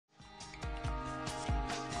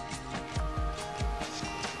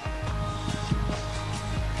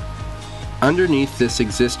Underneath this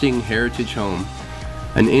existing heritage home,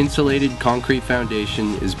 an insulated concrete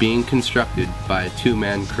foundation is being constructed by a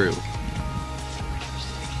two-man crew.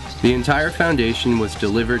 The entire foundation was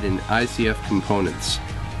delivered in ICF components,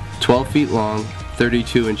 12 feet long,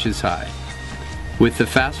 32 inches high, with the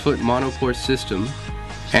Fastfoot Monopour system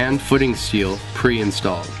and footing steel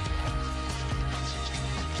pre-installed.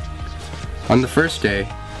 On the first day,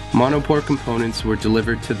 Monopour components were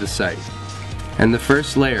delivered to the site, and the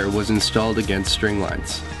first layer was installed against string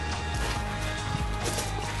lines.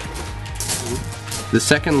 The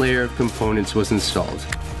second layer of components was installed,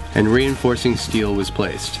 and reinforcing steel was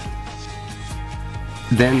placed.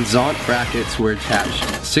 Then Zont brackets were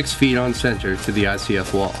attached 6 feet on center to the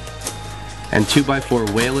ICF wall, and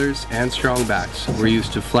 2x4 whalers and strong backs were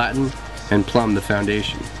used to flatten and plumb the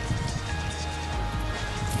foundation.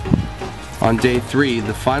 On day 3,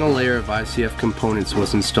 the final layer of ICF components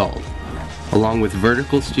was installed, along with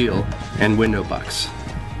vertical steel and window bucks.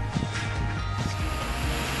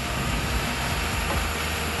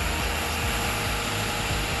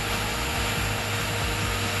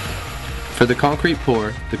 For the concrete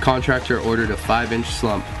pour, the contractor ordered a 5-inch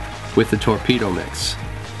slump with a torpedo mix.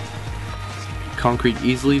 Concrete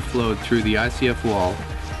easily flowed through the ICF wall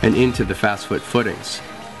and into the Fastfoot footings.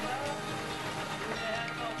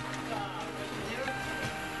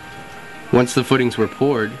 Once the footings were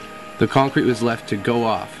poured, the concrete was left to go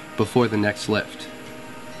off before the next lift.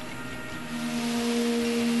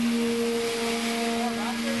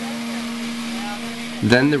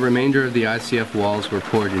 Then the remainder of the ICF walls were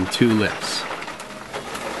poured in 2 lifts.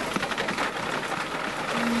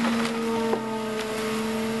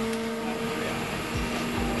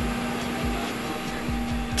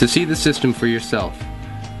 To see the system for yourself,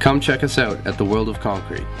 come check us out at the World of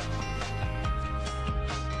Concrete.